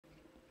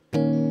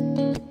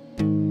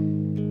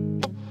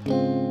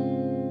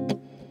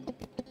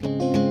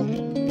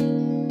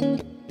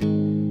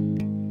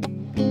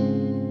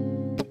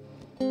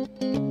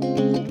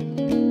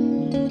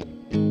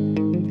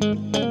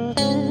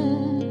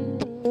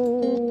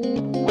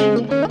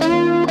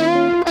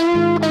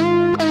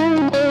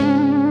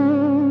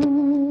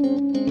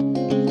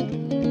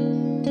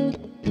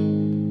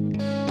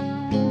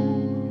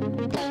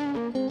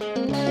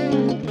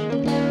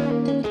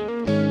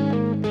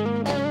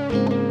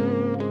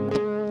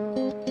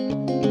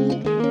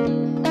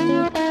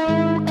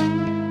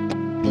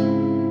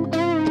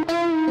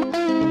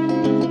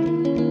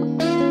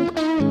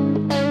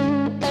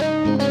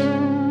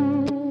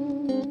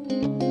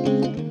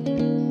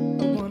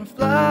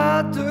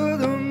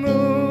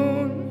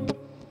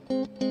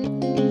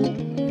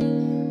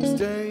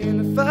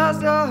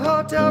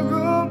hotel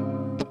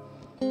room.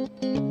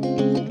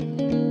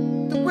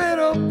 The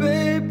widow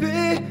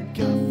baby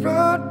got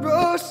front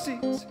row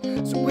seats,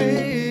 so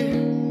we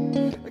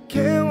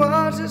can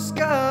watch the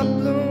sky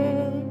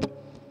bloom.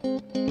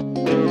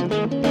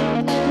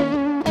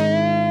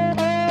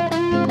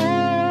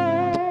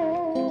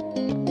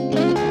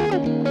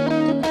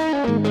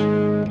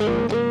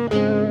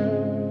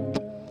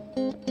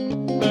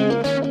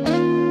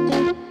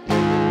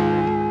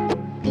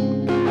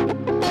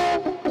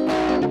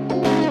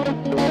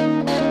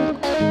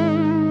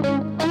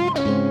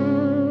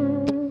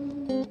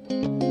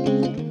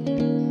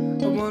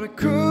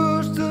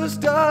 Cruise to the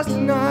stars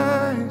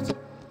tonight,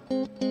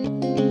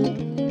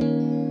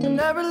 and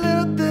every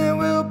little thing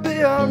will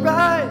be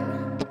alright.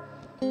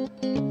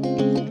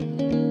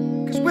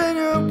 'Cause when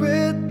you're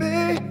with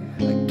me,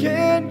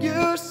 can't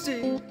you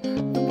see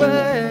the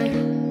way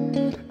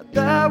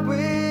that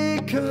we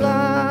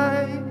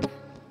collide?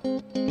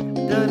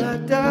 Da da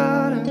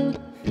da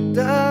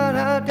da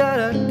da da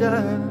da da.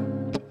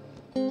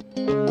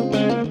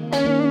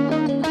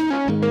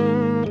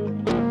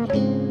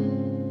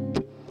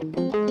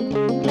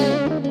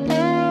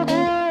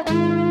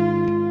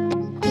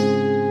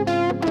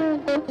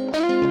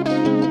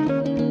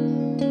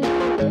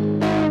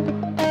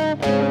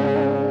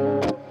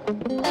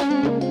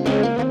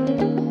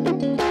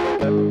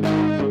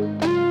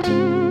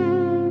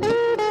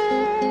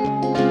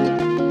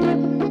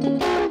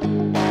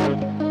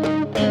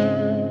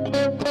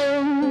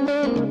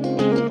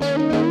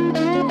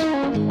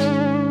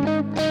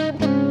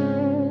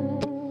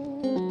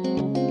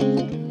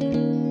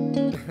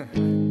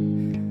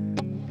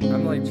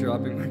 I'm like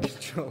dropping my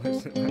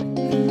controllers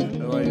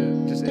they're like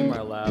just in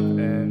my lap,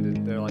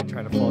 and they're like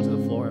trying to fall to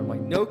the floor. I'm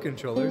like, no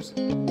controllers,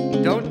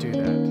 don't do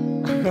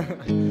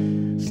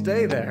that.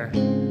 Stay there.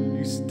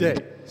 You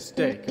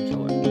stay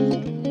controller.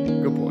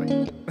 Good boy.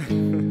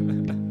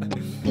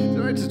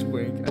 Did I just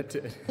wink? I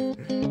did.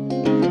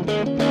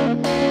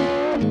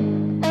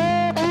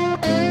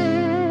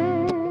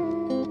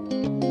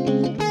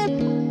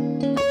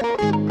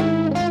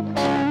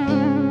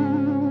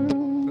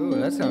 Ooh,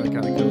 that sounded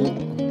kind of cool.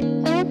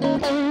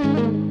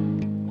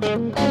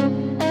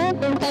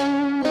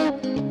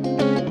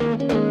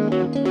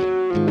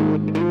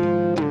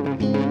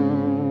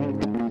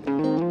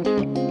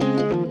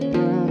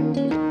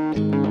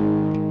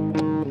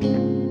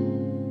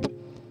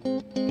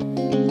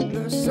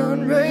 The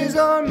sun rays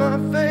on my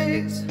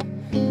face,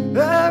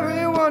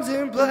 everyone's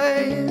in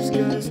place,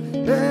 'cause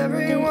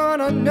everyone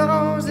I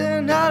know's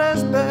in outer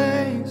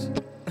space.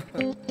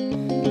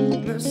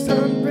 The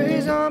sun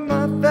rays on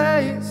my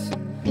face,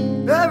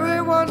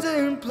 everyone's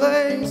in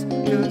place,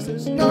 'cause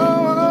there's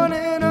no one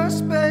in a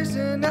space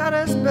in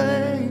outer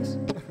space.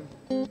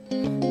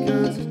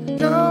 'Cause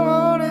there's no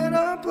one in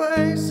a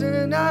place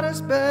in outer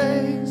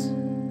space.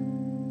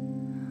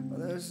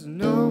 There's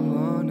no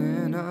one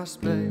in our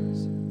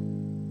space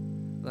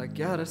like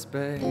outer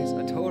space.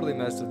 I totally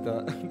messed with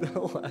the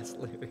last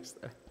lyrics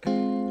there.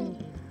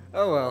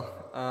 Oh well,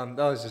 that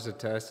was just a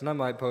test, and I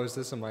might post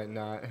this, I might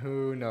not.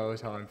 Who knows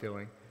how I'm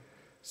feeling.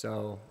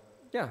 So,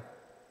 yeah.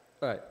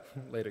 Alright,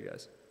 later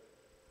guys.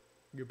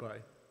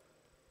 Goodbye.